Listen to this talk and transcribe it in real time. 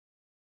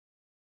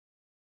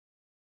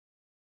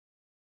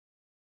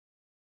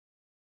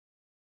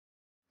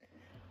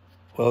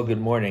Well,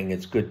 good morning.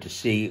 It's good to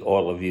see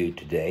all of you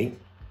today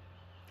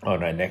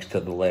on our next to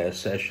the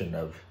last session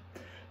of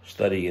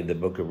study in the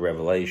book of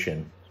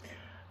Revelation.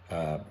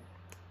 The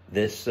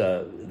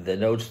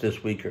notes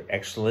this week are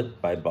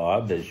excellent by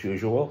Bob, as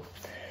usual,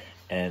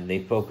 and they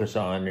focus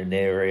on an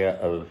area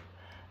of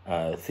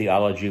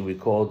theology we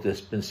call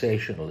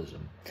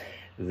dispensationalism.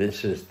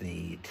 This is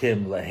the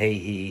Tim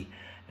LaHaye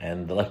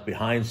and the Left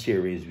Behind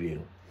series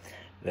view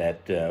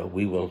that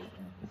we will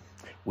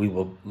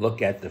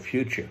look at the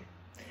future.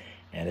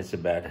 And it's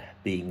about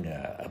being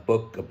a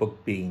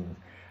book being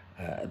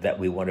that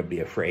we want to be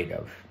afraid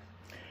of.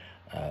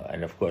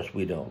 And of course,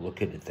 we don't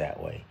look at it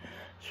that way.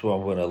 So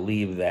I'm going to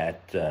leave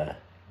that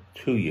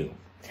to you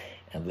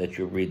and let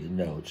you read the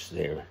notes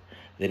there.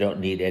 They don't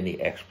need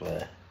any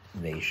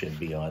explanation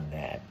beyond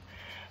that.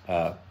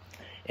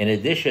 In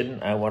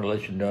addition, I want to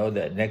let you know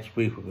that next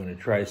week we're going to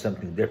try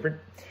something different,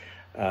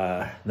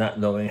 not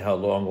knowing how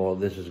long all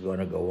this is going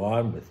to go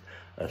on with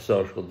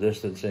social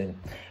distancing.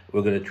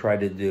 We're going to try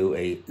to do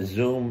a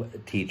Zoom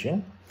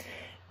teaching,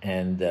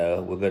 and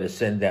we're going to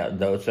send out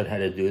notes on how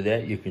to do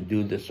that. You can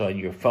do this on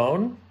your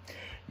phone.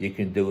 You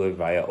can do it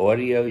via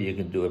audio. You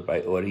can do it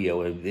by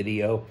audio and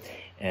video.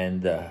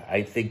 And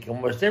I think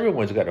almost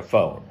everyone's got a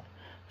phone.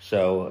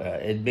 So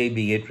it may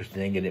be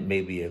interesting, and it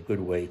may be a good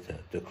way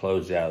to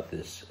close out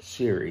this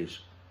series.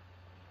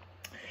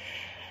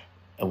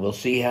 And we'll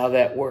see how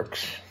that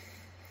works.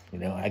 You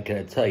know, I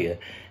gotta tell you,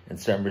 in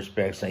some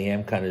respects, I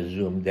am kind of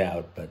zoomed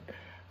out, but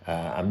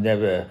I'm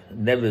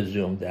never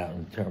zoomed out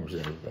in terms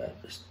of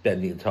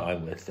spending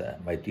time with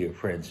my dear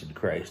friends in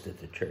Christ at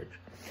the church.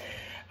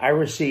 I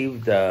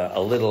received a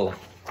little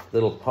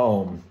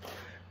poem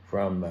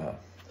from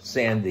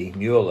Sandy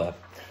Mueller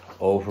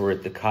over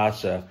at the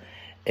Casa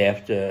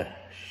after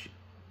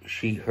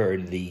she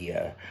heard the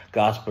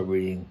gospel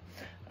reading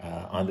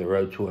on the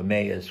road to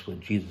Emmaus when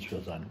Jesus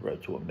was on the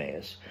road to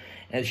Emmaus.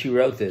 And she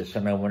wrote this,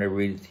 and I want to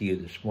read it to you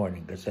this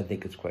morning because I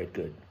think it's quite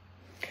good.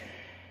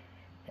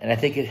 And I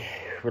think it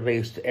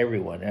relates to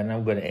everyone, and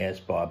I'm going to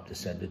ask Bob to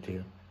send it to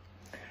you.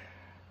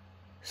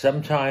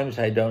 Sometimes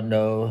I don't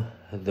know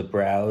the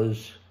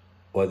brows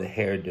or the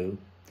hairdo.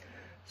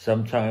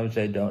 Sometimes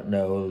I don't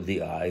know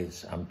the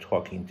eyes I'm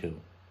talking to.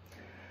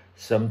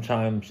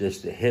 Sometimes it's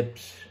the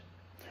hips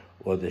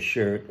or the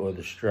shirt or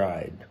the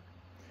stride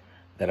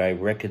that I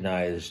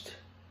recognized,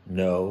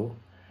 know,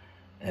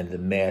 and the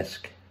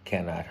mask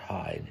cannot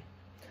hide.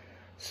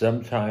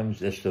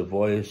 Sometimes it's the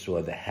voice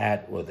or the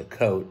hat or the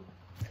coat,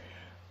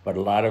 but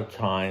a lot of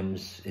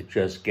times it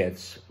just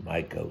gets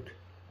my goat.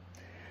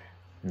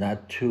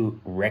 Not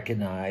to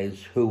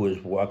recognize who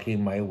is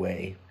walking my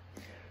way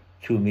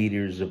 2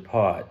 meters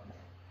apart,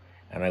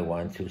 and I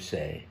want to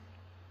say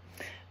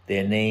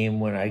their name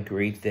when I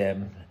greet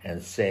them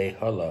and say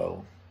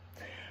hello,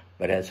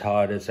 but as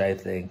hard as I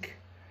think,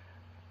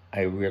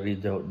 I really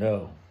don't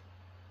know.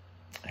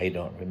 I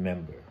don't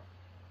remember.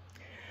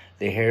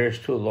 The hair is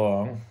too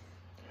long,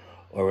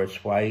 or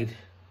it's white,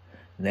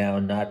 now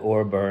not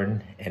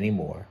auburn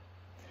anymore.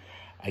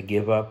 I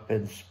give up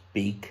and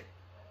speak,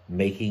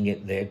 making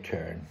it their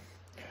turn.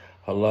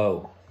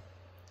 Hello,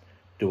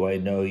 do I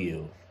know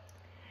you?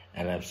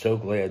 And I'm so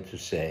glad to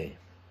say,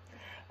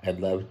 I'd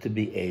love to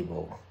be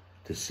able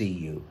to see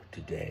you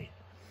today.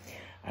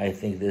 I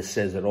think this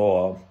says it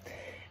all,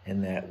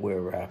 in that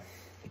we're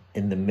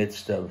in the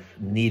midst of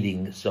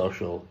needing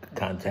social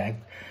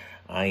contact.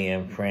 I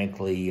am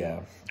frankly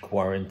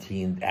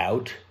quarantined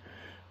out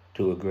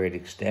to a great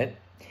extent.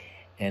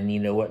 And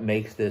you know what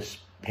makes this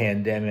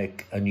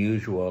pandemic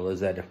unusual is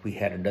that if we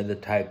had another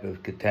type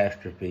of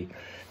catastrophe,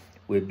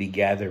 we'd be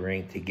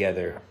gathering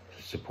together,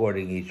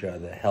 supporting each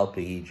other,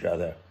 helping each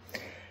other,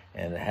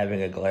 and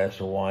having a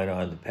glass of wine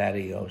on the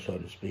patio, so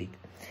to speak.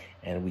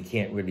 And we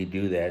can't really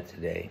do that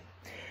today.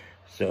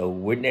 So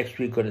we're next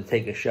week going to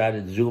take a shot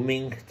at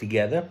Zooming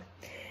together,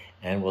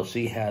 and we'll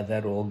see how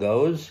that all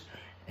goes.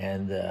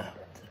 And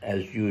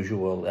as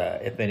usual,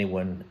 if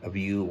anyone of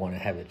you want to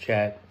have a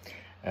chat,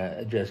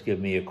 just give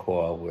me a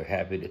call. We're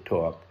happy to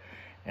talk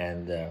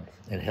and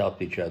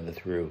help each other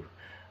through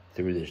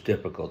this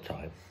difficult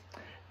time.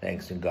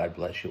 Thanks, and God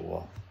bless you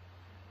all.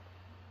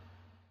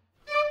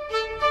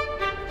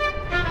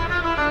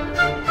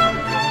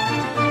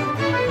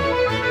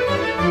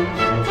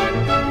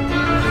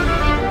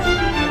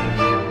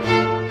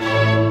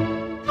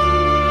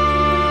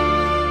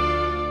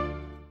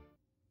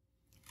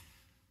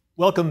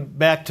 Welcome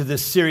back to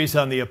this series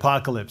on the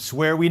apocalypse,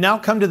 where we now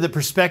come to the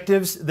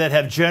perspectives that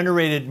have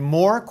generated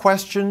more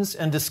questions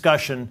and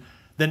discussion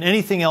than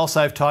anything else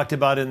I've talked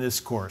about in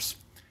this course.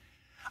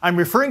 I'm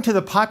referring to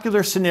the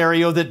popular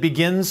scenario that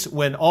begins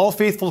when all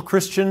faithful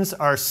Christians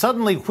are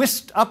suddenly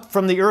whisked up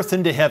from the earth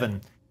into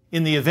heaven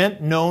in the event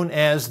known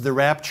as the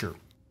rapture.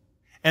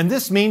 And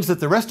this means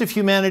that the rest of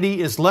humanity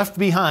is left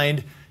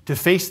behind to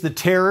face the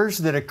terrors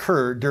that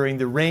occur during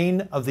the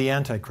reign of the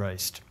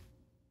Antichrist.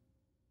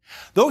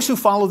 Those who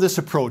follow this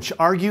approach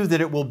argue that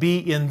it will be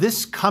in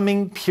this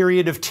coming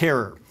period of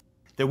terror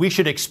that we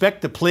should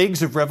expect the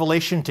plagues of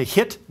Revelation to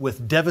hit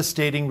with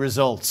devastating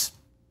results.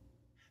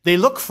 They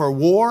look for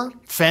war,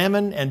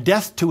 famine, and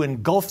death to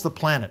engulf the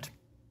planet.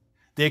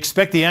 They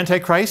expect the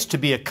Antichrist to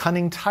be a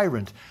cunning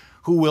tyrant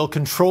who will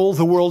control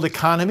the world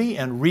economy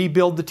and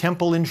rebuild the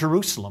temple in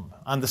Jerusalem,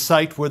 on the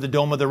site where the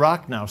Dome of the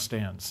Rock now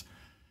stands.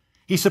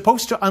 He's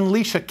supposed to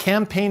unleash a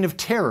campaign of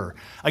terror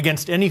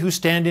against any who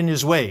stand in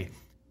his way,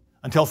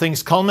 until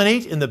things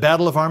culminate in the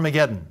Battle of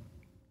Armageddon.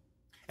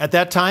 At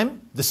that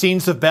time, the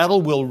scenes of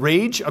battle will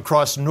rage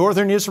across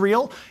northern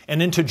Israel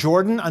and into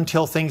Jordan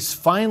until things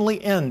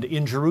finally end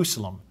in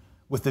Jerusalem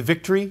with the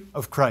victory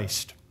of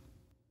Christ.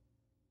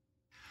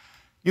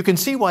 You can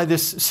see why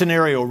this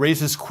scenario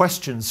raises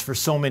questions for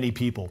so many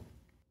people.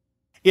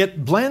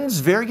 It blends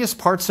various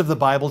parts of the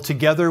Bible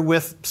together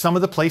with some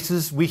of the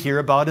places we hear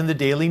about in the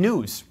daily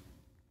news.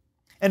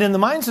 And in the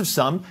minds of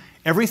some,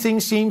 everything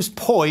seems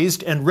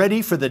poised and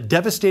ready for the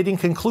devastating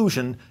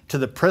conclusion to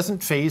the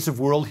present phase of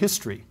world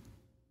history.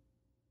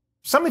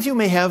 Some of you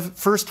may have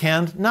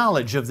first-hand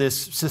knowledge of this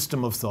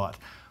system of thought,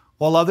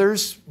 while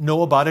others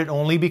know about it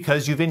only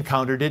because you've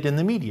encountered it in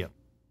the media.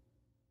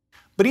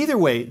 But either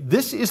way,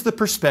 this is the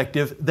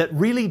perspective that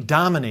really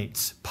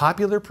dominates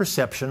popular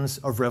perceptions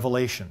of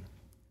Revelation.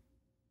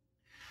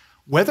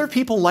 Whether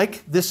people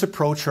like this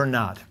approach or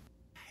not,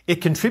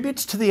 it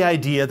contributes to the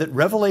idea that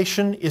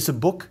Revelation is a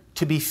book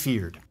to be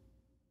feared.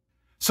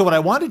 So what I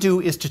want to do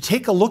is to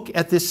take a look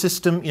at this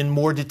system in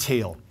more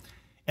detail,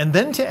 and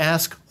then to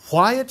ask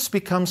why it's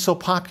become so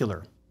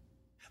popular.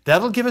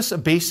 That'll give us a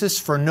basis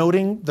for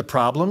noting the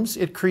problems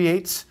it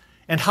creates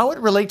and how it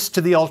relates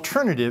to the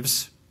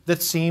alternatives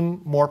that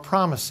seem more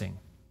promising.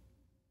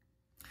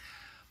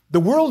 The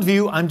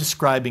worldview I'm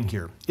describing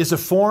here is a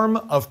form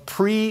of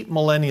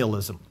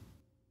premillennialism.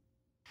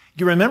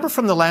 You remember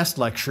from the last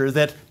lecture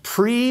that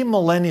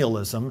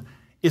premillennialism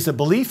is a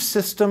belief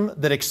system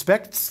that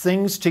expects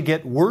things to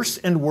get worse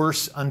and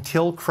worse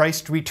until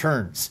Christ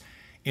returns,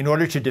 in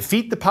order to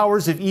defeat the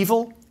powers of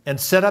evil and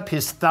set up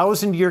his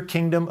 1,000-year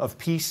kingdom of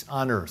peace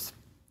on earth.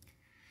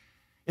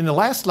 In the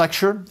last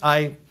lecture,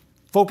 I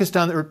focused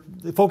on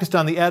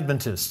the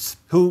Adventists,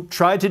 who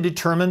tried to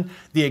determine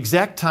the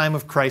exact time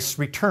of Christ's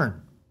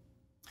return.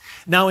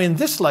 Now, in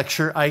this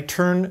lecture, I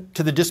turn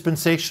to the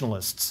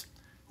dispensationalists,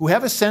 who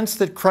have a sense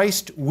that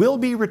Christ will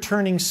be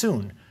returning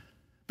soon,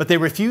 but they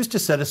refuse to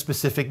set a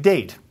specific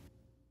date.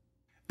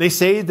 They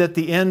say that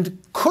the end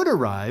could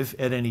arrive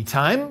at any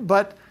time,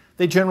 but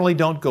they generally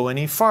don't go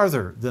any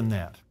farther than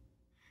that.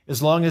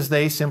 As long as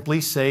they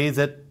simply say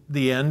that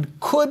the end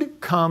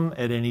could come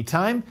at any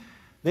time,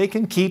 they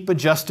can keep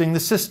adjusting the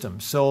system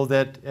so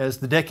that as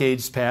the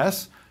decades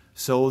pass,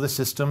 so the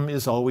system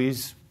is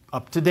always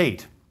up to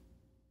date.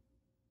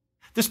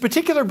 This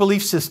particular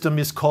belief system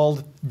is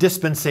called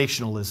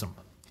dispensationalism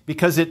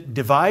because it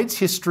divides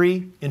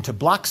history into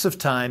blocks of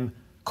time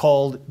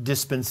called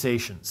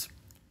dispensations.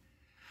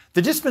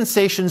 The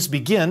dispensations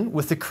begin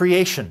with the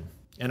creation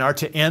and are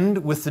to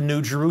end with the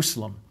New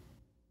Jerusalem.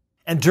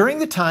 And during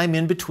the time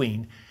in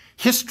between,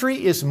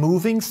 history is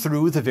moving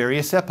through the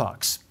various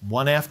epochs,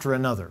 one after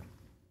another.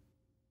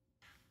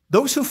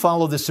 Those who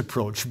follow this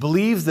approach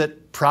believe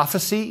that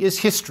prophecy is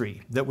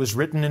history that was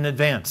written in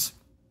advance.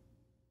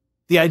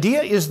 The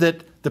idea is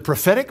that the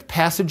prophetic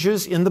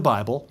passages in the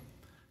Bible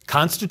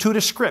constitute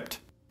a script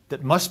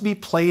that must be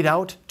played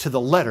out to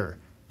the letter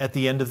at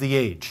the end of the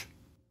age.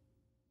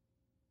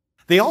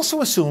 They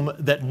also assume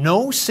that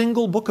no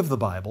single book of the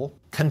Bible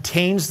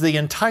contains the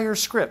entire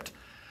script,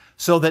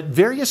 so that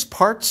various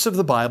parts of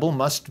the Bible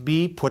must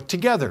be put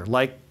together,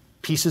 like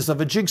pieces of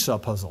a jigsaw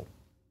puzzle.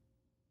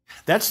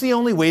 That's the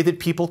only way that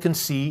people can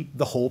see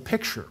the whole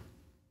picture.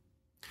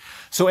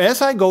 So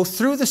as I go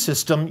through the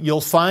system, you'll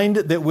find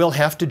that we'll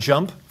have to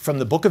jump from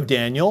the book of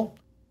Daniel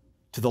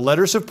to the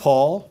letters of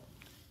Paul,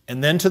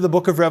 and then to the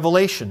book of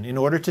Revelation in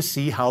order to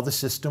see how the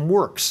system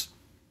works.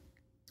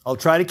 I'll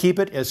try to keep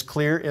it as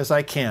clear as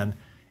I can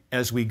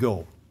as we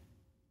go.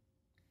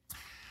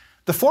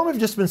 The form of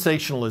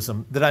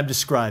dispensationalism that I'm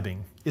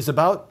describing is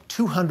about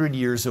 200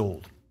 years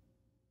old.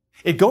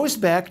 It goes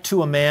back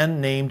to a man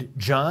named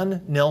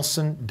John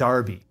Nelson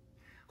Darby,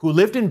 who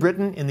lived in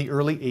Britain in the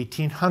early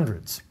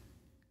 1800s.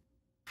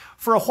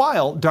 For a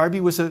while, Darby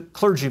was a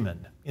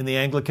clergyman in the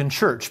Anglican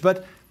Church,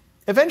 but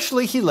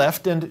eventually he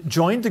left and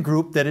joined the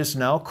group that is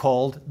now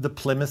called the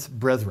Plymouth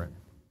Brethren.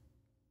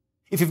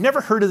 If you've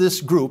never heard of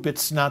this group,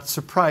 it's not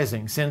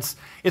surprising, since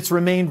it's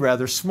remained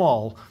rather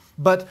small,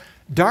 but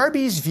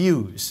Darby's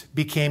views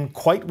became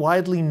quite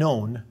widely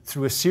known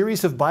through a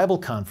series of Bible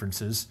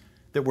conferences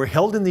that were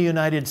held in the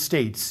United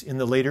States in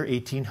the later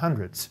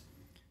 1800s.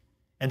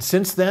 And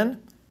since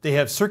then, they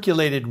have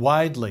circulated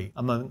widely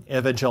among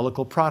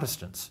evangelical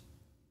Protestants.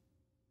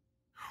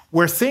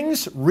 Where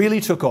things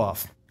really took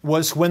off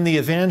was when the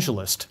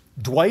evangelist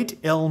Dwight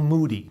L.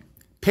 Moody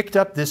picked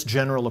up this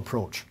general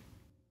approach.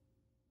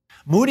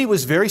 Moody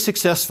was very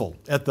successful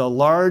at the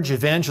large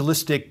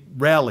evangelistic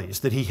rallies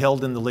that he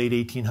held in the late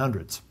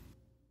 1800s.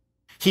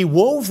 He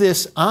wove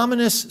this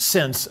ominous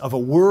sense of a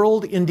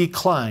world in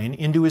decline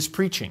into his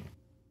preaching,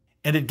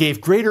 and it gave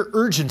greater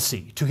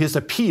urgency to his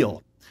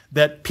appeal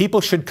that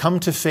people should come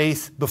to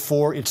faith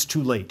before it's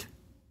too late.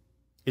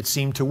 It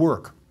seemed to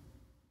work.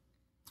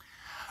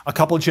 A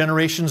couple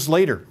generations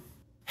later,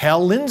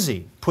 Hal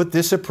Lindsey put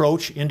this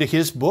approach into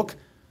his book,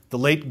 The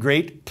Late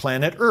Great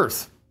Planet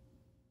Earth.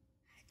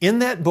 In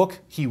that book,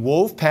 he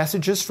wove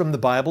passages from the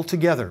Bible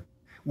together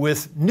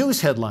with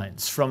news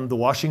headlines from the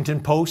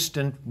Washington Post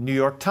and New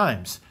York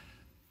Times.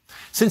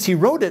 Since he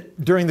wrote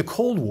it during the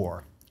Cold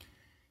War,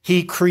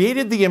 he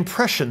created the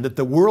impression that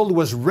the world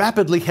was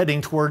rapidly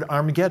heading toward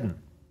Armageddon.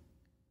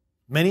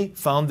 Many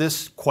found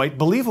this quite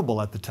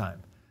believable at the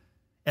time,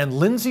 and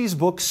Lindsey's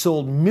book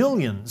sold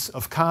millions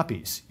of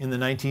copies in the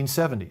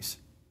 1970s.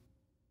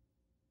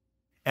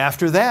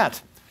 After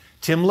that,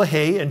 Tim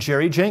LaHaye and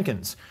Jerry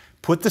Jenkins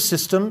put the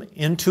system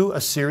into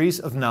a series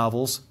of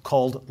novels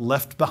called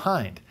Left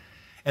Behind,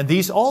 and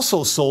these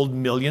also sold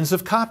millions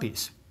of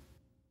copies.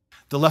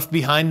 The Left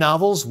Behind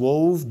novels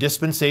wove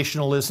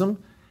dispensationalism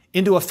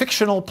into a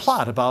fictional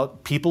plot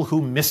about people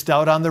who missed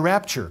out on the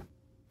rapture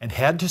and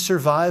had to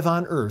survive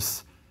on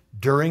Earth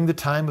during the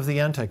time of the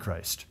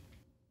Antichrist.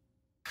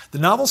 The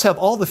novels have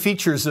all the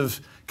features of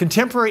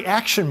contemporary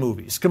action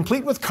movies,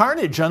 complete with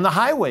carnage on the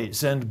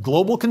highways and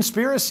global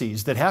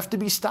conspiracies that have to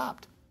be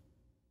stopped.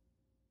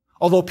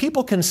 Although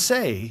people can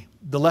say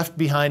the Left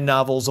Behind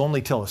novels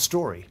only tell a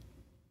story,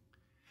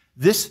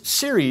 this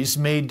series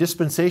made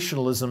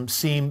dispensationalism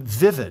seem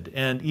vivid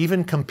and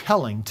even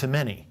compelling to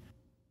many.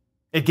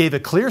 It gave a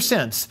clear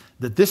sense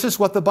that this is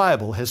what the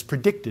Bible has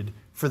predicted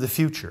for the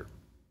future.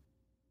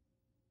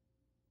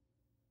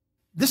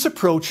 This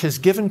approach has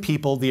given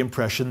people the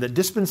impression that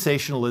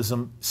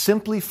dispensationalism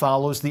simply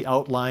follows the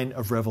outline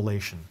of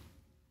Revelation.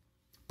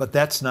 But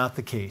that's not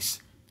the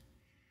case.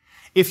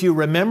 If you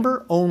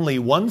remember only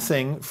one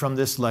thing from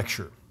this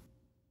lecture,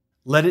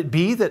 let it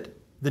be that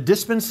the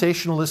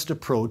dispensationalist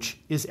approach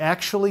is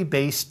actually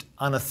based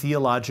on a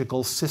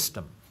theological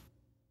system.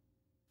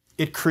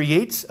 It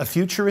creates a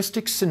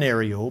futuristic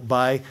scenario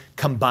by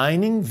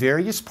combining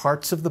various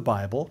parts of the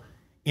Bible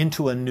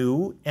into a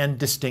new and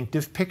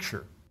distinctive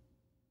picture.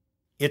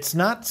 It's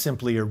not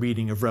simply a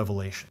reading of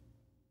Revelation.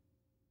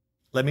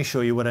 Let me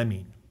show you what I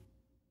mean.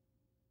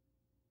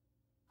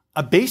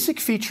 A basic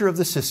feature of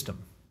the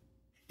system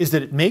is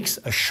that it makes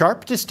a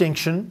sharp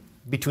distinction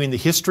between the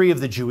history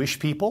of the Jewish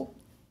people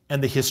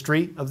and the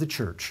history of the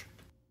church.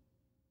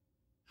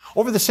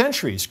 Over the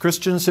centuries,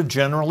 Christians have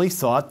generally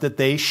thought that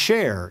they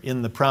share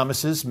in the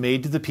promises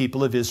made to the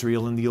people of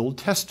Israel in the Old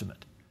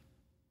Testament.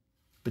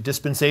 But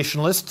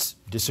dispensationalists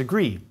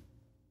disagree.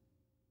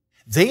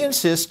 They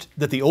insist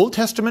that the Old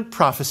Testament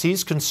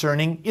prophecies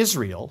concerning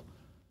Israel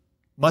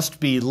must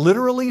be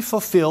literally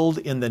fulfilled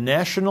in the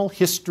national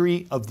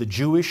history of the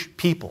Jewish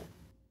people.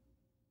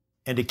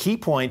 And a key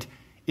point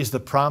is the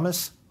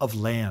promise of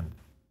land.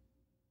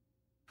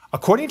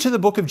 According to the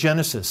book of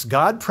Genesis,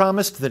 God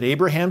promised that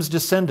Abraham's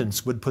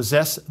descendants would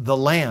possess the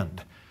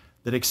land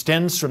that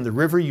extends from the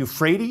river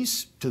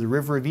Euphrates to the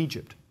river of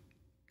Egypt.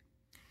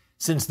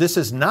 Since this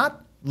has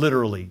not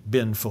literally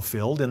been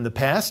fulfilled in the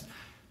past,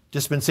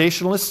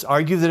 dispensationalists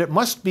argue that it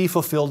must be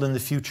fulfilled in the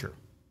future,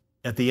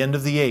 at the end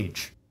of the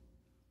age.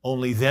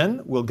 Only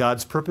then will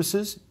God's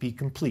purposes be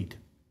complete.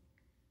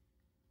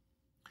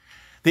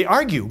 They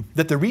argue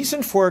that the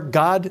reason for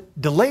God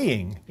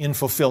delaying in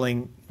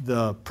fulfilling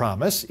the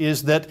promise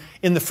is that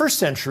in the first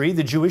century,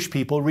 the Jewish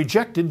people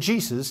rejected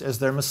Jesus as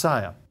their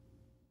Messiah.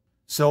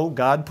 So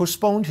God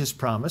postponed his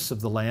promise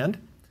of the land,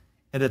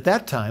 and at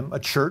that time, a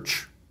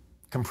church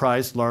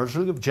comprised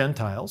largely of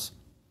Gentiles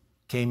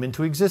came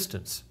into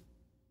existence.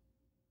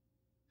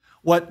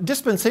 What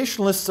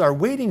dispensationalists are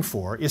waiting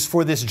for is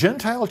for this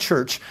Gentile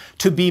church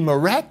to be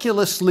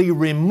miraculously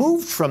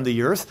removed from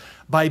the earth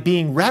by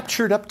being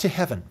raptured up to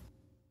heaven.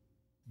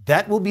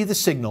 That will be the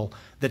signal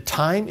that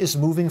time is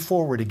moving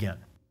forward again.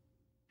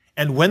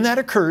 And when that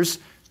occurs,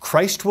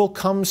 Christ will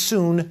come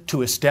soon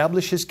to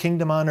establish his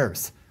kingdom on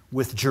earth,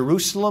 with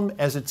Jerusalem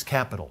as its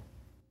capital.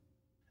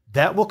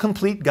 That will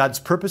complete God's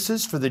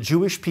purposes for the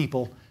Jewish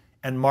people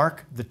and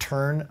mark the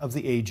turn of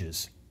the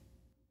ages.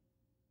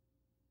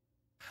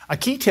 A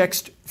key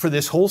text for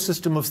this whole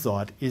system of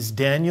thought is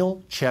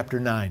Daniel chapter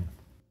 9.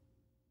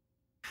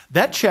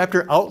 That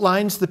chapter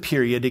outlines the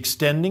period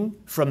extending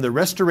from the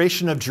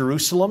restoration of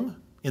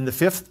Jerusalem in the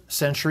 5th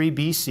century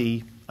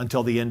BC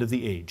until the end of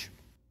the age.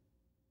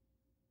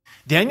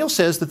 Daniel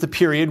says that the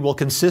period will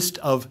consist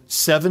of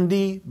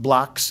 70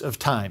 blocks of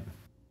time,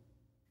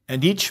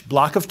 and each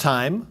block of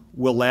time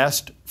will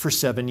last for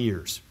 7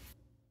 years.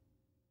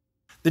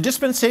 The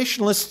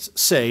dispensationalists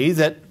say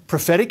that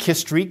prophetic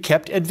history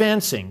kept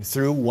advancing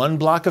through one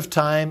block of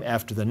time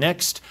after the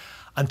next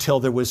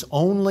until there was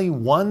only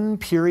one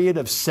period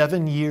of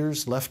 7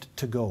 years left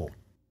to go.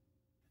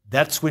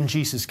 That's when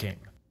Jesus came.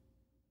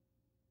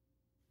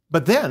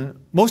 But then,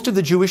 most of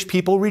the Jewish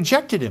people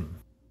rejected him.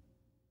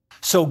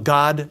 So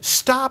God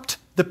stopped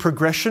the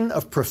progression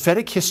of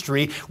prophetic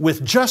history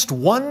with just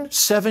one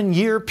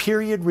 7-year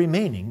period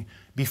remaining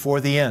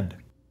before the end.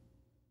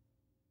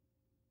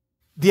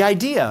 The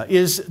idea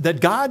is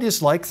that God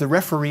is like the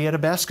referee at a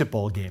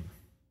basketball game.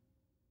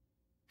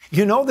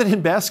 You know that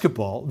in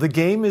basketball, the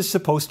game is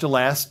supposed to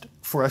last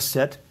for a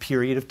set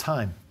period of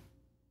time.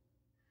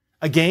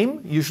 A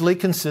game usually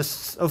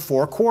consists of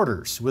 4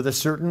 quarters with a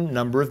certain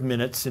number of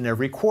minutes in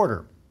every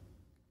quarter.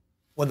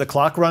 When the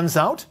clock runs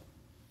out,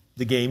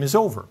 the game is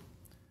over.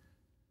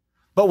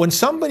 But when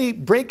somebody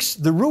breaks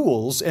the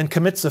rules and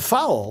commits a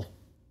foul,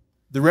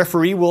 the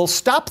referee will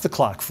stop the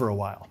clock for a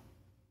while.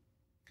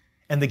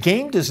 And the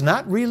game does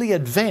not really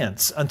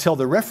advance until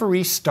the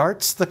referee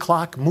starts the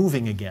clock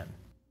moving again.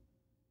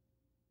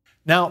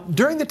 Now,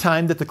 during the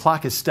time that the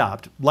clock is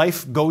stopped,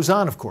 life goes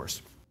on, of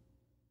course.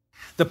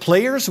 The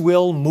players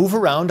will move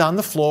around on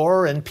the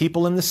floor, and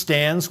people in the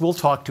stands will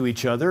talk to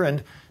each other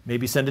and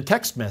maybe send a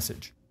text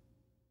message.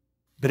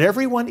 But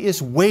everyone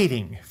is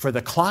waiting for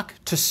the clock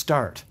to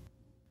start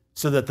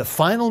so that the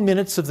final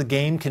minutes of the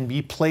game can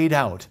be played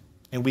out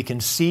and we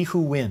can see who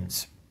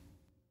wins.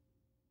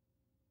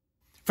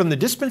 From the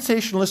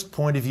dispensationalist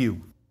point of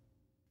view,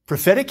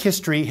 prophetic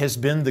history has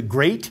been the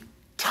great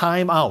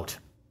time out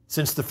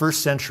since the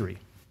first century.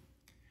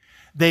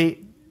 They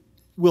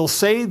will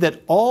say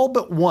that all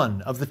but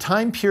one of the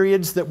time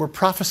periods that were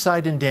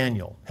prophesied in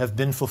Daniel have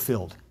been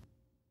fulfilled.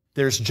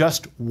 There's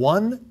just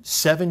one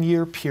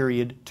 7-year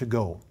period to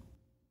go.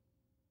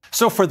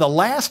 So for the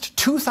last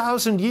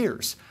 2,000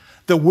 years,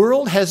 the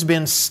world has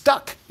been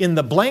stuck in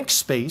the blank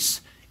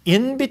space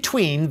in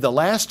between the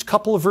last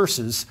couple of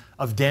verses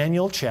of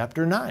Daniel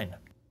chapter 9.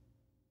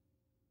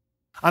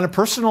 On a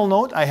personal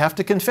note, I have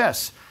to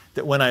confess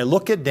that when I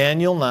look at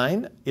Daniel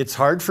 9, it's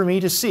hard for me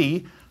to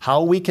see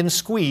how we can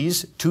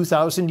squeeze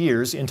 2,000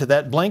 years into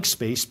that blank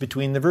space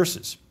between the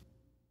verses.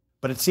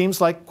 But it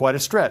seems like quite a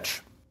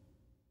stretch.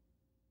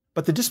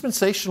 But the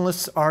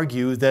dispensationalists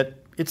argue that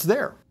it's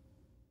there.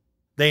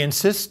 They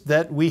insist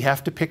that we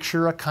have to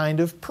picture a kind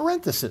of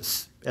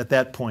parenthesis at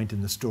that point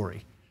in the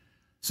story,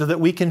 so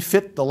that we can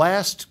fit the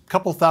last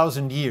couple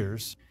thousand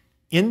years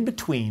in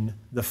between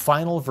the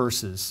final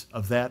verses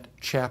of that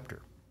chapter.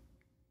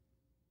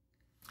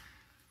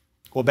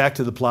 Go back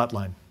to the plot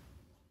line.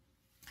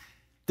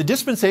 The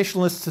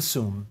dispensationalists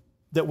assume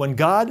that when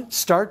God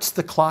starts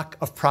the clock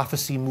of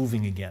prophecy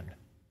moving again,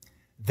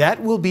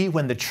 that will be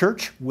when the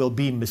church will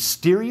be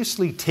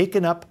mysteriously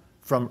taken up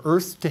from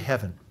earth to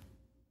heaven.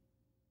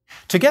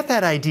 To get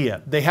that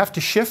idea, they have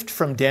to shift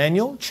from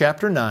Daniel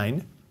chapter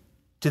 9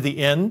 to the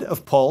end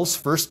of Paul's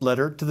first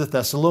letter to the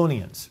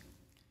Thessalonians.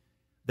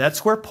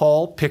 That's where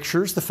Paul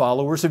pictures the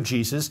followers of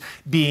Jesus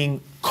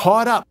being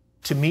caught up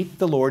to meet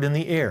the Lord in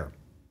the air.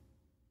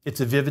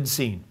 It's a vivid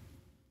scene.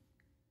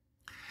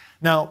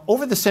 Now,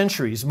 over the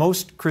centuries,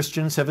 most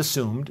Christians have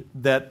assumed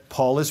that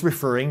Paul is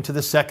referring to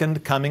the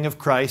second coming of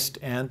Christ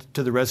and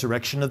to the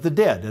resurrection of the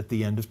dead at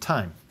the end of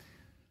time.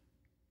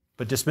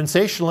 But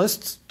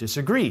dispensationalists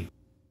disagree.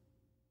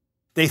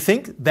 They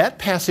think that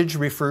passage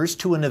refers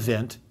to an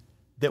event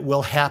that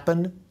will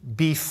happen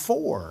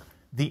before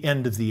the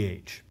end of the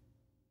age.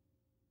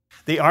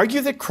 They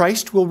argue that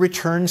Christ will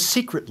return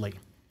secretly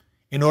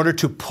in order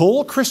to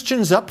pull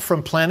Christians up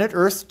from planet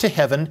Earth to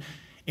heaven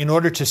in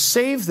order to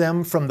save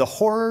them from the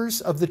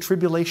horrors of the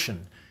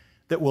tribulation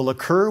that will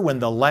occur when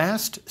the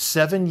last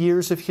 7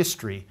 years of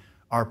history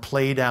are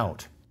played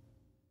out.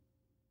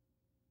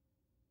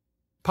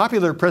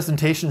 Popular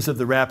presentations of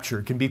the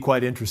rapture can be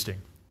quite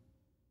interesting.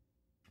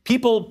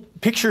 People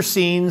picture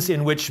scenes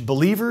in which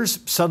believers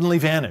suddenly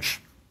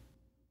vanish.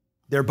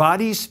 Their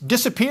bodies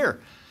disappear,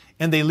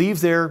 and they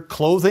leave their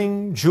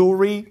clothing,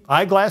 jewelry,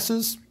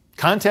 eyeglasses,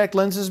 contact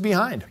lenses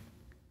behind.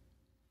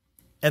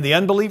 And the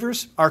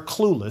unbelievers are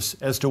clueless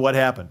as to what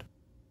happened.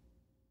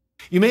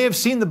 You may have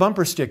seen the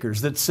bumper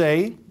stickers that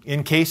say,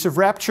 in case of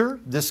rapture,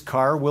 this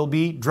car will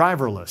be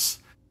driverless.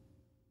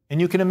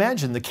 And you can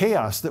imagine the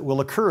chaos that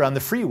will occur on the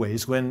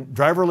freeways when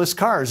driverless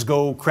cars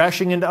go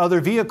crashing into other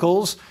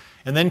vehicles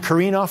and then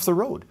careen off the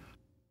road.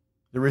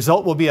 The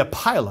result will be a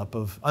pileup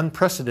of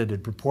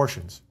unprecedented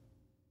proportions.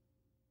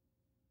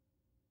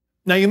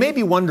 Now, you may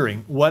be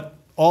wondering what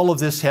all of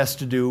this has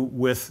to do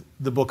with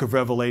the book of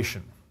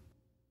Revelation,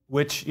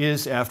 which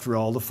is, after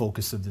all, the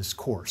focus of this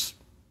course.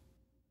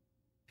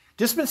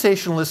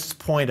 Dispensationalists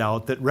point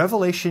out that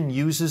Revelation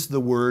uses the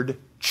word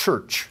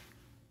church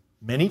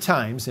many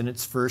times in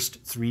its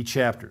first 3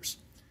 chapters.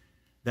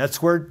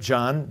 That's where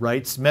John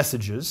writes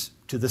messages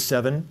to the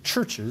 7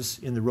 churches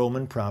in the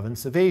Roman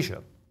province of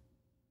Asia.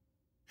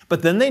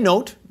 But then they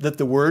note that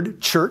the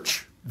word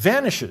church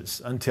vanishes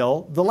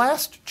until the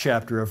last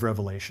chapter of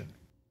Revelation.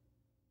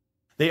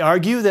 They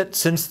argue that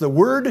since the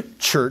word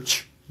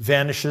church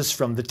vanishes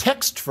from the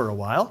text for a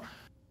while,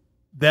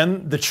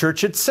 then the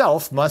church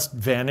itself must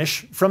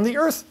vanish from the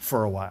earth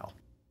for a while.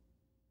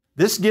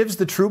 This gives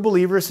the true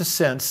believers a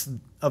sense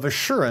of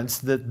assurance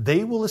that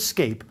they will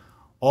escape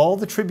all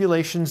the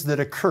tribulations that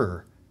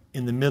occur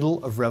in the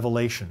middle of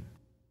Revelation.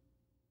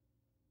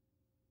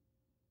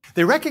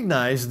 They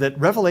recognize that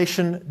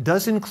Revelation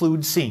does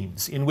include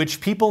scenes in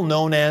which people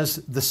known as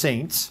the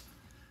saints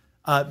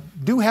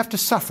do have to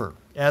suffer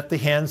at the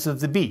hands of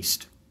the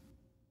beast.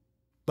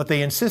 But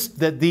they insist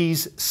that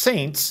these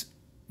saints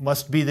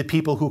must be the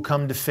people who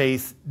come to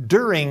faith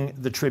during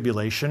the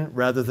tribulation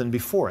rather than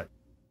before it.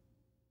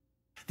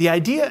 The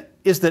idea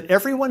is that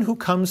everyone who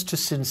comes to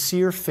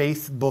sincere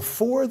faith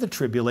before the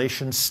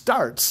tribulation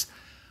starts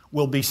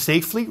will be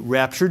safely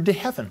raptured to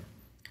heaven.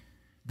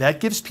 That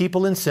gives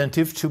people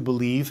incentive to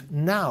believe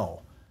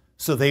now,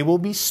 so they will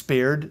be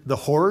spared the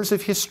horrors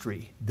of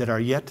history that are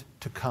yet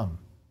to come.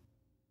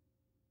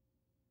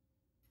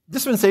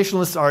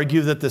 Dispensationalists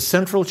argue that the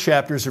central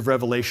chapters of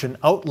Revelation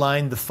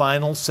outline the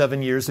final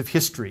 7 years of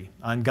history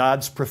on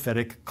God's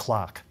prophetic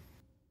clock.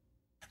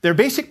 Their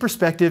basic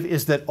perspective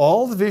is that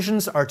all the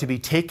visions are to be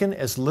taken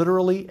as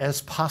literally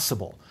as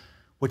possible,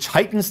 which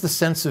heightens the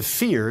sense of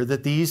fear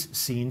that these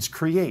scenes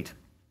create.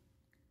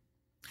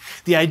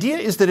 The idea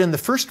is that in the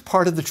first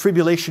part of the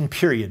tribulation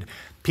period,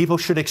 people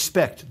should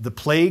expect the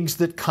plagues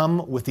that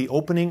come with the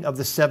opening of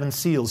the 7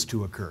 seals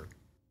to occur.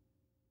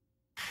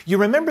 You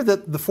remember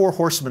that the 4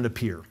 horsemen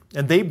appear,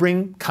 and they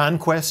bring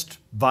conquest,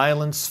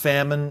 violence,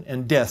 famine,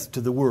 and death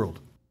to the world.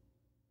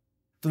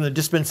 From the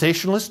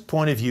dispensationalist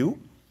point of view,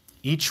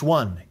 each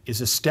one is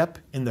a step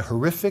in the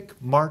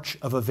horrific march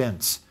of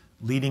events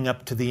leading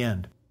up to the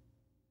end.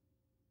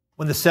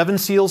 When the 7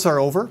 seals are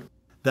over,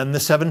 then the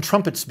 7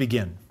 trumpets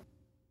begin.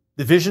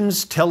 The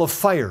visions tell of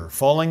fire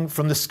falling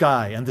from the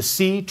sky and the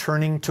sea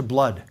turning to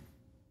blood.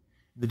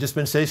 The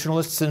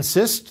dispensationalists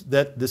insist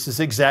that this is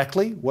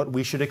exactly what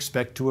we should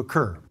expect to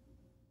occur.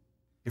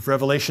 If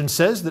Revelation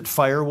says that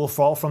fire will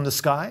fall from the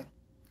sky,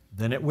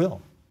 then it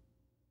will.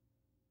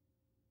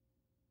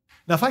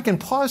 Now, if I can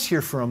pause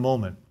here for a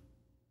moment,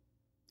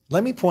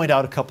 let me point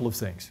out a couple of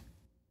things.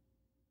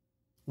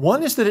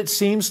 One is that it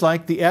seems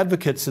like the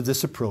advocates of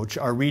this approach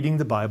are reading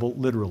the Bible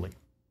literally.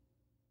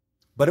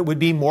 But it would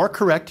be more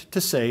correct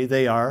to say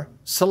they are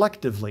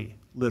selectively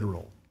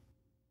literal.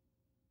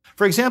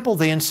 For example,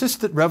 they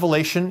insist that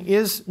Revelation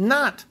is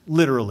not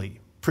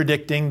literally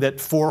predicting that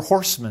 4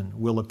 horsemen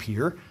will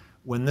appear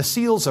when the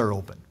seals are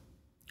open.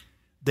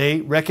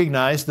 They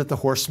recognize that the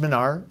horsemen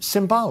are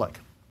symbolic.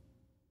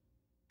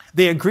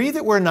 They agree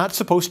that we're not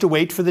supposed to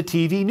wait for the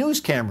TV news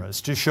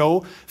cameras to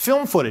show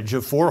film footage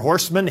of 4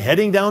 horsemen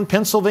heading down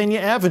Pennsylvania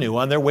Avenue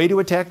on their way to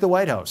attack the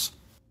White House.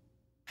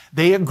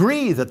 They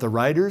agree that the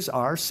riders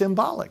are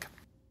symbolic.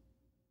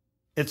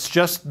 It's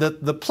just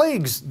that the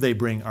plagues they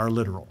bring are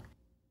literal.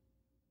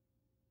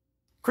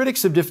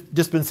 Critics of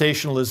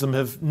dispensationalism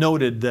have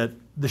noted that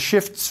the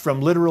shifts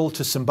from literal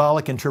to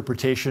symbolic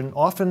interpretation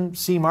often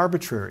seem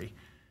arbitrary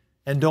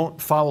and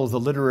don't follow the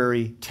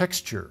literary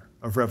texture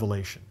of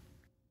Revelation.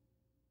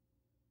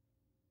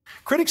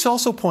 Critics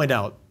also point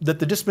out that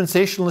the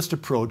dispensationalist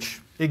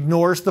approach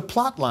ignores the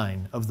plot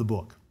line of the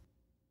book.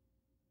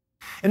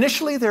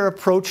 Initially, their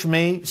approach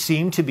may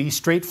seem to be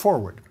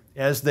straightforward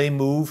as they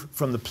move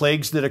from the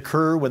plagues that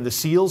occur when the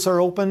seals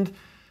are opened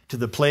to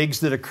the plagues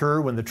that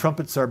occur when the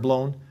trumpets are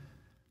blown.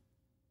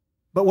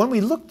 But when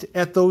we looked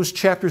at those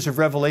chapters of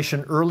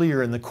Revelation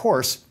earlier in the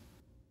course,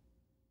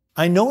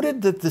 I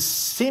noted that the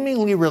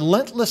seemingly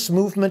relentless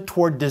movement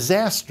toward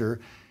disaster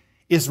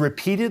is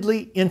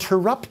repeatedly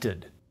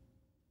interrupted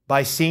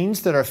by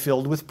scenes that are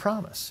filled with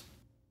promise.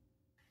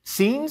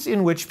 Scenes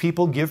in which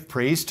people give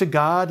praise to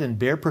God and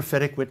bear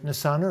prophetic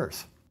witness on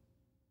earth.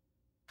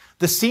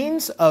 The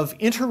scenes of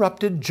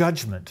interrupted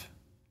judgment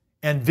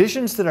and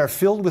visions that are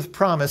filled with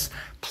promise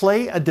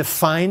play a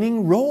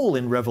defining role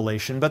in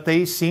Revelation, but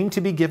they seem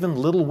to be given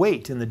little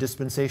weight in the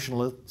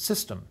dispensational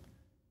system.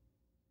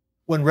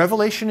 When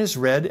Revelation is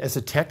read as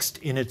a text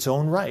in its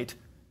own right,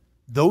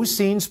 those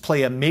scenes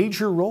play a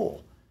major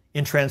role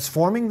in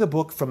transforming the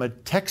book from a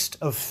text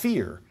of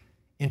fear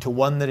into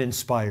one that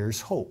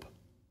inspires hope.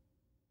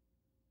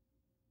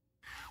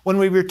 When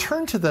we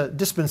return to the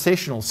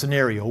dispensational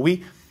scenario,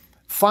 we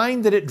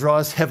find that it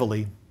draws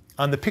heavily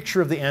on the picture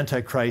of the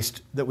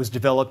Antichrist that was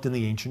developed in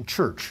the ancient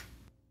church.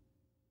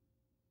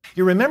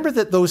 You remember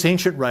that those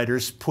ancient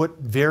writers put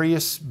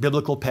various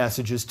biblical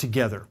passages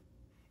together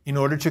in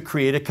order to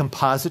create a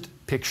composite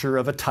picture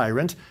of a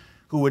tyrant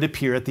who would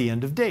appear at the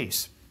end of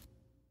days.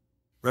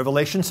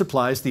 Revelation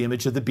supplies the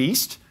image of the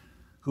beast,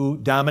 who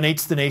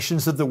dominates the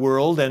nations of the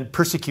world and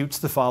persecutes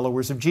the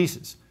followers of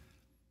Jesus.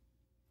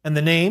 And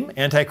the name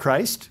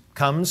Antichrist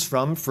comes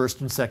from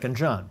 1st and 2nd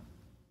John.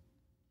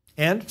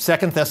 And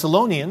 2nd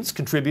Thessalonians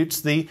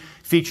contributes the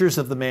features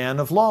of the man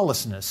of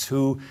lawlessness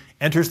who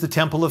enters the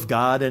temple of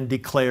God and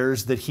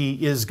declares that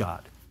he is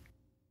God.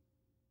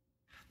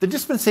 The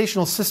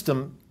dispensational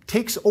system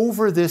takes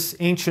over this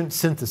ancient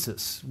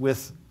synthesis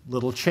with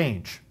little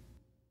change.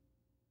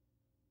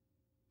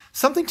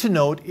 Something to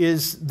note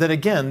is that,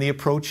 again, the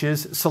approach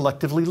is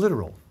selectively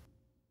literal.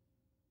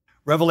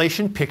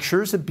 Revelation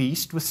pictures a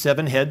beast with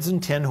 7 heads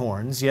and 10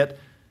 horns, yet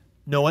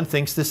no one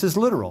thinks this is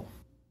literal.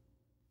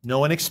 No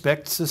one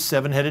expects a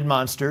 7-headed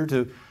monster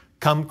to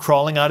come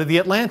crawling out of the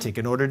Atlantic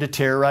in order to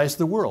terrorize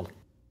the world.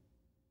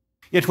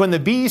 Yet when the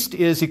beast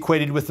is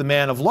equated with the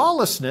man of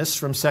lawlessness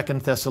from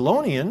 2nd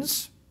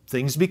Thessalonians,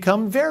 things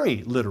become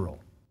very literal.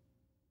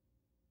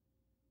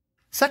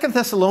 2nd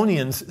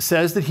Thessalonians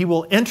says that he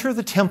will enter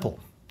the temple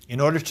in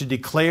order to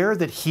declare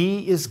that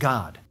he is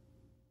God.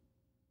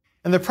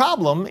 And the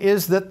problem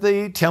is that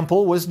the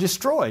temple was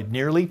destroyed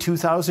nearly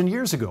 2,000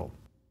 years ago.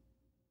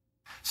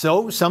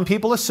 So some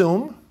people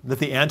assume that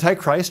the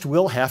Antichrist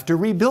will have to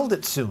rebuild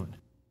it soon,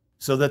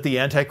 so that the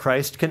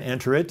Antichrist can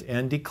enter it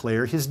and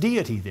declare his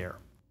deity there.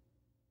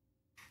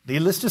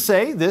 Needless to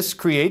say, this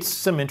creates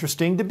some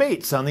interesting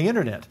debates on the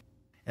internet,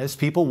 as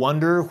people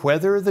wonder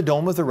whether the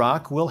Dome of the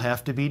Rock will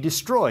have to be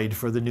destroyed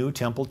for the new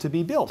temple to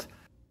be built.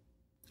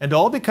 And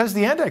all because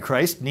the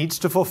Antichrist needs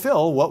to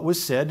fulfill what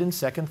was said in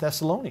 2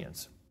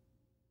 Thessalonians.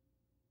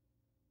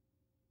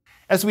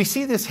 As we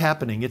see this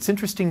happening, it's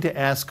interesting to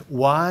ask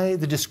why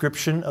the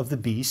description of the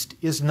beast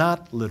is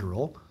not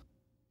literal,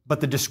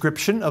 but the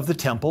description of the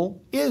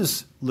temple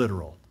is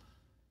literal,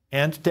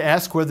 and to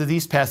ask whether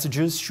these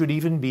passages should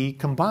even be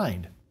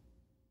combined.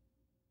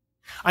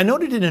 I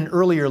noted in an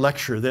earlier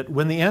lecture that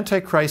when the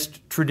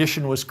Antichrist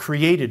tradition was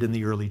created in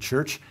the early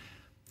church,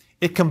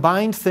 it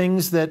combined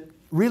things that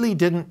really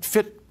didn't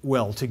fit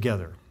well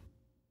together.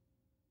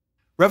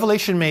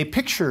 Revelation may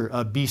picture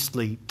a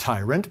beastly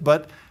tyrant,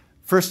 but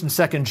 1st and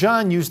 2nd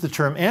John use the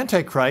term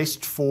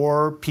Antichrist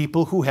for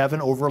people who have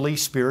an overly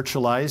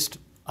spiritualized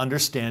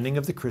understanding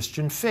of the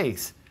Christian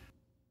faith.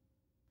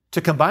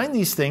 To combine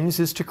these things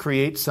is to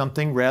create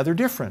something rather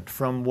different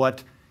from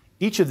what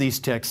each of these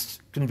texts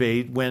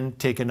conveyed when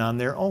taken on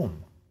their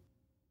own.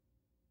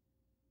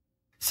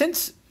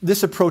 Since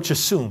this approach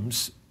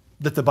assumes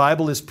that the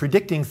Bible is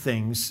predicting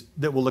things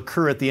that will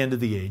occur at the end of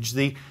the age,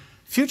 the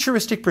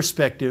futuristic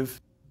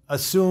perspective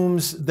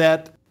assumes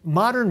that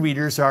modern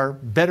readers are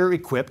better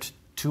equipped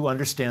to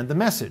understand the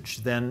message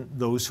than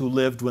those who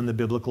lived when the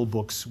biblical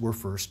books were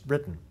first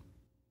written.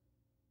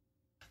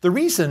 The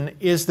reason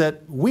is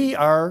that we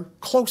are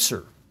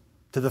closer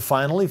to the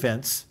final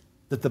events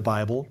that the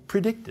Bible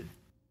predicted.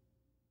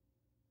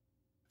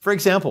 For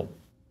example,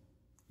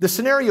 the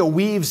scenario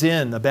weaves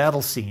in a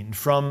battle scene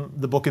from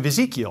the book of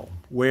Ezekiel,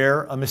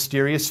 where a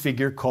mysterious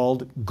figure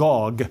called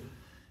Gog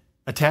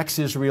attacks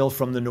Israel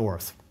from the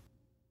north.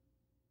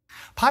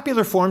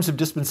 Popular forms of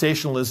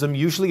dispensationalism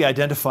usually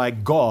identify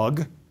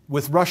Gog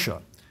with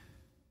Russia,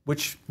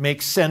 which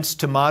makes sense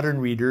to modern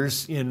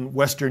readers in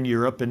Western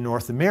Europe and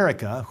North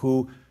America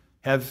who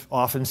have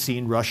often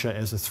seen Russia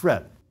as a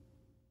threat.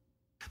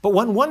 But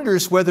one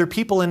wonders whether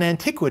people in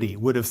antiquity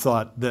would have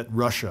thought that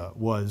Russia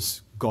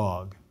was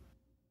Gog.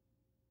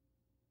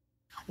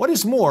 What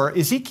is more,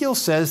 Ezekiel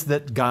says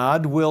that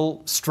God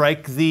will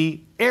strike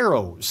the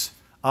arrows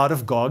out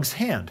of Gog's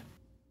hand.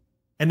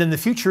 And in the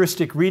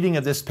futuristic reading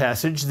of this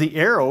passage, the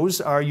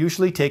arrows are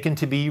usually taken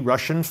to be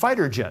Russian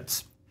fighter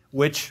jets,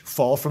 which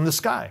fall from the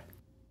sky.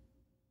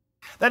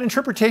 That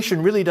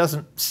interpretation really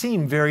doesn't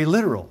seem very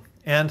literal,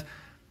 and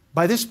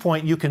by this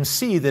point you can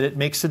see that it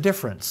makes a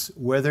difference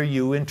whether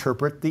you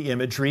interpret the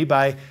imagery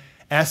by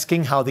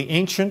asking how the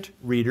ancient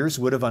readers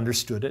would have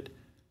understood it,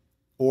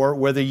 or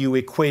whether you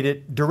equate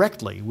it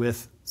directly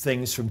with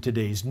things from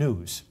today's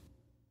news.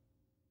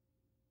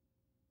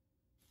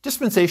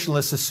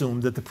 Dispensationalists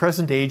assume that the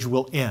present age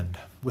will end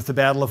with the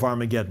Battle of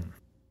Armageddon,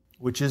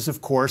 which is,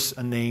 of course,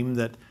 a name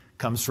that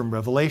comes from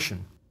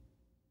Revelation.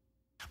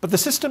 But the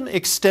system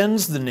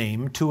extends the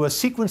name to a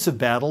sequence of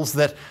battles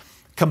that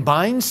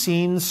combine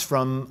scenes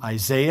from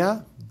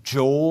Isaiah,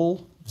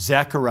 Joel,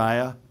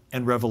 Zechariah,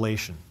 and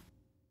Revelation.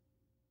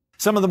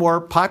 Some of the more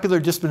popular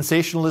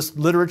dispensationalist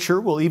literature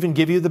will even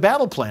give you the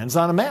battle plans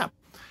on a map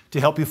to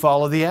help you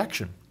follow the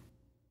action.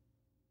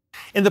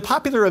 In the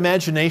popular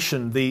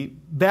imagination, the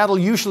battle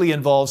usually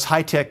involves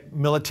high-tech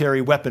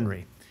military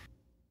weaponry.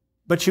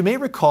 But you may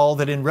recall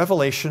that in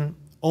Revelation,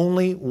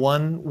 only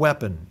one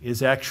weapon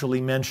is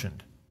actually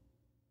mentioned.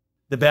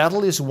 The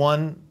battle is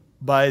won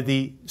by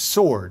the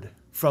sword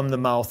from the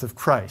mouth of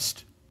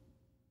Christ.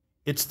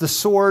 It's the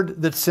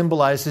sword that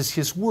symbolizes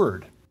His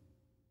word.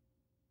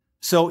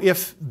 So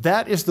if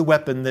that is the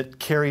weapon that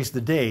carries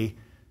the day,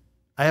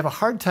 I have a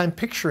hard time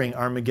picturing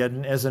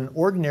Armageddon as an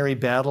ordinary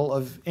battle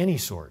of any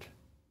sort.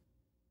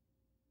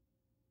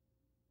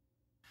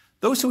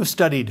 Those who have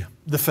studied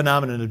the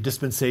phenomenon of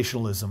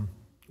dispensationalism,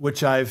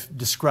 which I've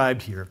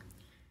described here,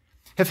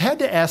 have had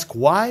to ask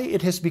why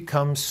it has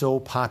become so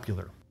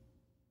popular.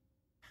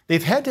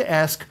 They've had to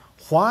ask,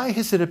 why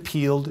has it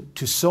appealed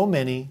to so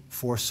many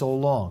for so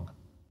long?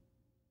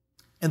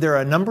 And there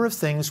are a number of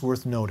things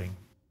worth noting.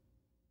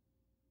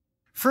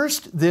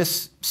 First,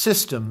 this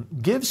system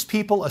gives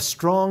people a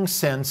strong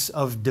sense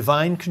of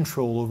divine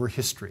control over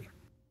history.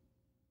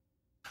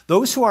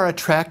 Those who are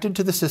attracted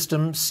to the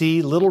system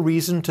see little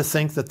reason to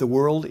think that the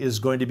world is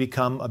going to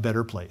become a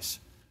better place.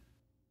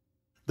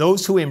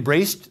 Those who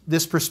embraced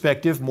this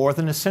perspective more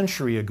than a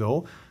century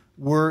ago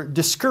were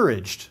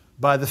discouraged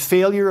by the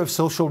failure of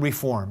social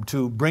reform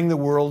to bring the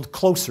world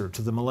closer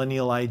to the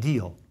millennial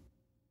ideal.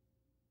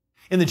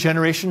 In the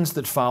generations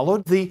that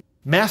followed, the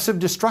massive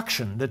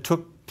destruction that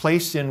took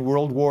place in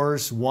World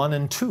Wars I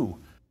and II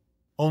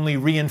only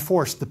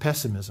reinforced the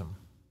pessimism.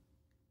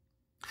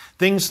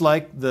 Things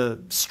like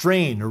the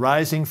strain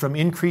arising from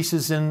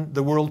increases in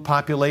the world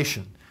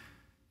population,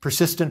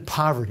 persistent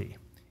poverty,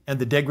 and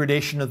the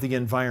degradation of the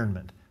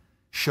environment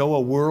show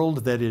a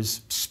world that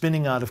is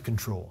spinning out of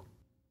control.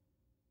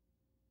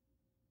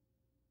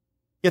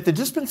 Yet the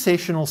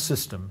dispensational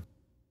system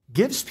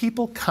gives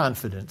people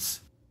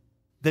confidence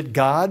that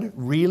God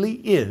really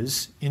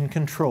is in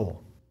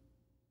control.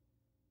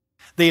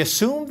 They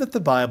assume that the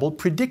Bible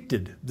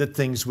predicted that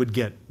things would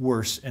get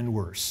worse and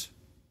worse.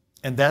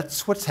 And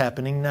that's what's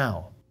happening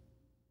now.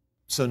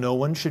 So no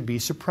one should be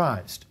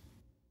surprised.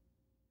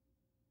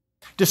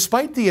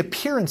 Despite the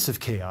appearance of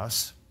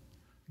chaos,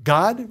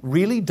 God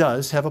really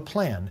does have a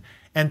plan,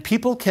 and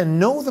people can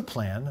know the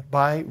plan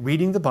by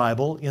reading the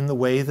Bible in the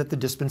way that the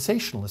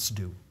dispensationalists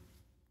do.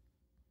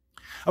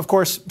 Of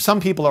course, some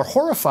people are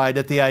horrified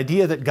at the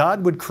idea that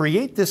God would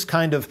create this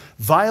kind of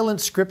violent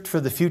script for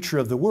the future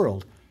of the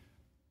world.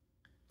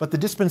 But the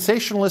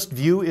dispensationalist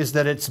view is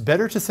that it's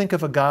better to think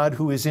of a God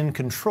who is in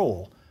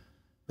control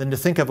than to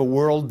think of a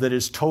world that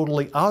is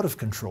totally out of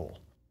control.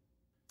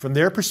 From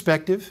their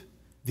perspective,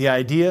 the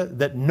idea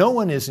that no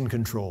one is in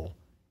control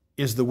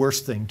is the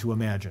worst thing to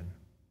imagine.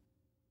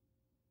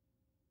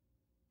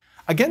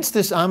 Against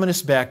this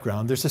ominous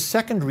background, there's a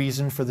second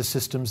reason for the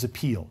system's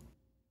appeal.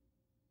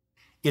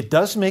 It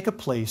does make a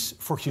place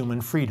for human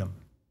freedom.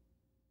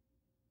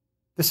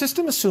 The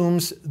system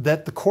assumes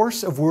that the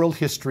course of world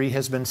history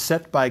has been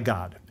set by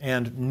God,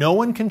 and no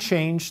one can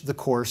change the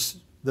course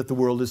that the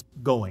world is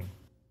going.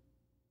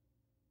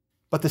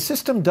 But the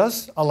system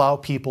does allow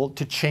people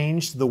to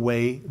change the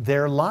way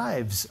their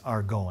lives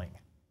are going.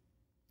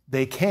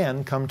 They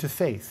can come to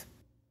faith.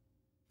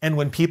 And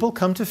when people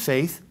come to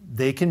faith,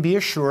 they can be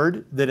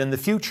assured that in the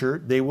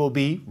future they will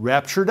be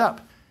raptured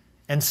up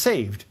and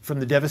saved from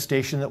the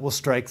devastation that will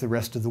strike the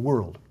rest of the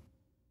world.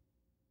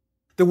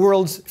 The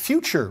world's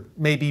future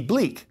may be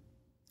bleak,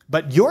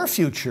 but your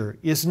future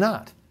is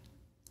not.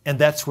 And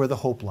that's where the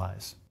hope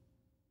lies.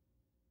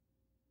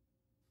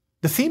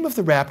 The theme of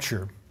the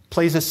rapture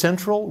plays a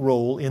central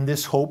role in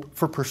this hope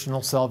for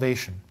personal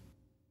salvation.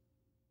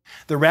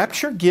 The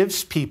rapture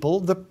gives people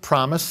the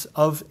promise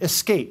of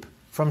escape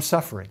from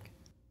suffering.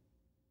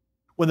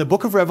 When the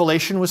book of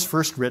Revelation was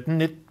first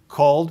written, it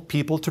called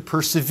people to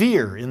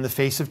persevere in the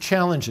face of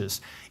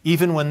challenges,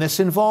 even when this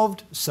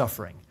involved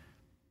suffering.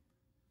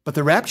 But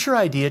the rapture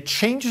idea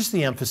changes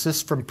the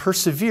emphasis from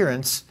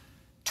perseverance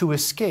to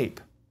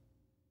escape,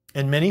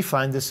 and many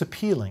find this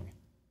appealing.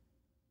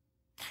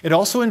 It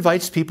also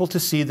invites people to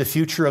see the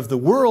future of the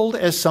world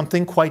as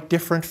something quite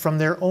different from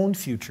their own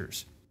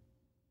futures.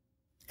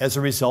 As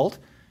a result,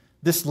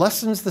 this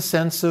lessens the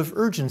sense of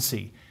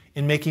urgency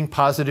in making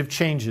positive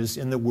changes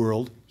in the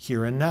world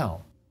here and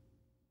now.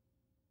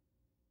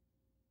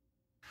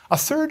 A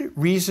third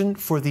reason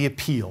for the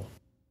appeal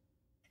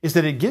is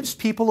that it gives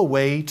people a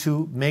way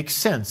to make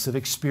sense of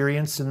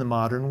experience in the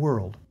modern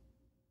world.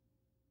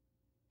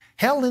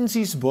 Hal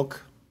Lindsey's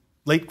book,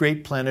 Late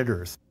Great Planet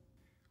Earth,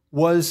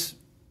 was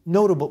a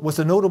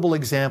notable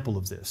example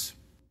of this.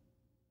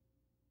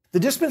 The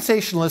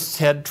dispensationalists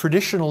had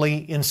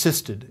traditionally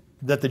insisted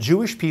that the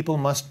Jewish people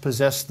must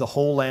possess the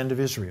whole land of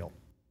Israel.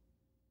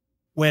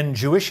 When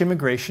Jewish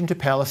immigration to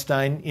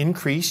Palestine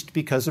increased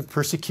because of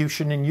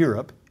persecution in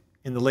Europe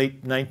in the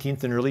late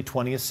 19th and early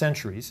 20th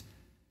centuries,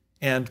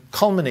 and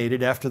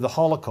culminated after the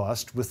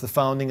Holocaust with the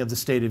founding of the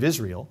State of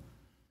Israel,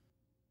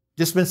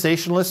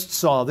 dispensationalists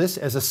saw this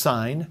as a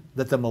sign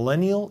that the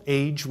millennial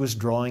age was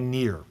drawing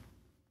near.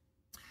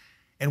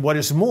 And what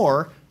is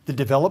more, the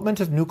development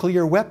of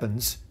nuclear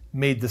weapons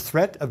made the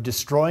threat of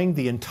destroying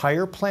the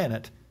entire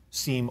planet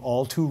seem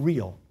all too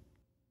real.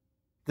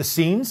 The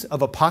scenes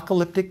of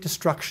apocalyptic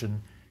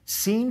destruction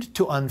seemed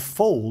to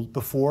unfold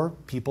before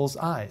people's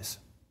eyes.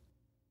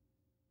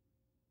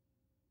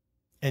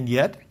 And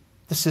yet,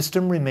 the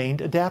system remained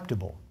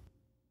adaptable.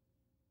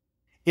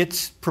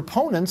 Its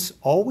proponents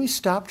always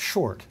stopped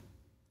short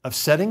of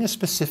setting a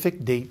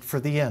specific date for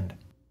the end,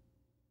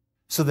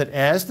 so that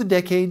as the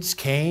decades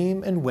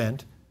came and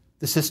went,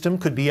 the system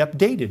could be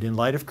updated in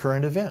light of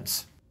current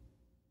events.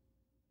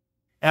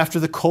 After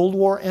the Cold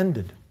War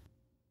ended,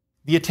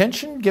 the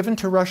attention given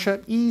to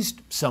Russia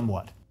eased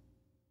somewhat.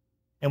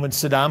 And when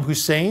Saddam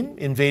Hussein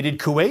invaded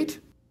Kuwait,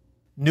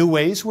 new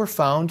ways were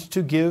found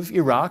to give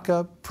Iraq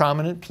a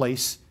prominent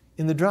place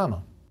in the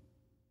drama.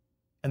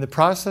 And the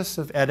process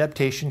of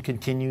adaptation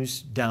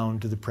continues down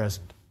to the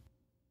present.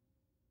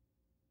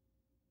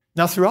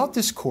 Now, throughout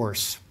this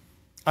course,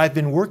 I've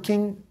been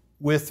working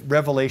with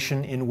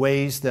Revelation in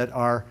ways that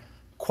are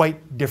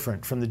quite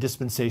different from the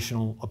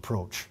dispensational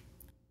approach.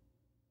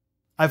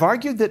 I've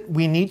argued that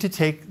we need to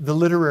take the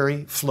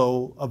literary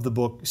flow of the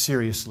book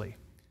seriously,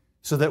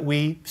 so that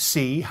we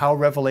see how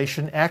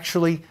Revelation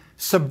actually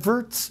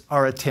subverts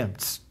our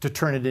attempts to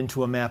turn it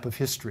into a map of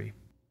history.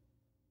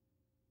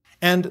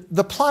 And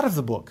the plot of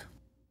the book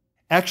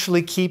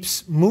actually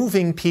keeps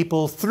moving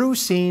people through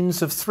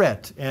scenes of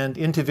threat and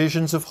into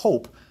visions of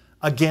hope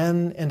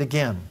again and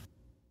again.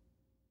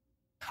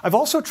 I've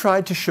also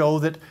tried to show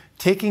that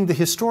taking the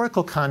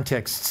historical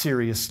context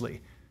seriously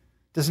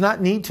does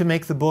not need to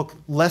make the book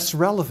less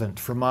relevant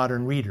for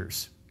modern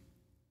readers.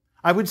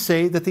 I would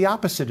say that the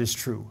opposite is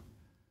true.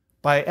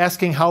 By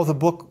asking how the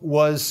book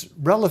was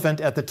relevant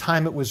at the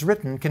time it was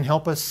written can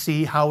help us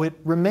see how it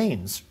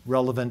remains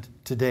relevant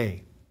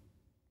today.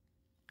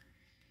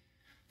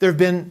 There have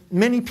been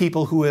many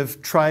people who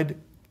have tried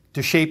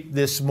to shape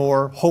this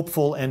more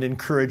hopeful and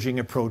encouraging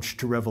approach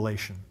to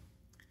Revelation.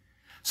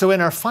 So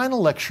in our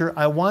final lecture,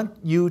 I want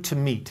you to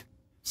meet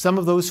some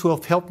of those who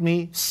have helped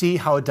me see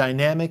how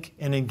dynamic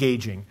and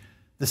engaging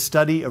the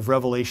study of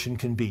Revelation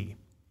can be.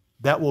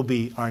 That will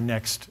be our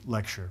next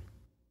lecture.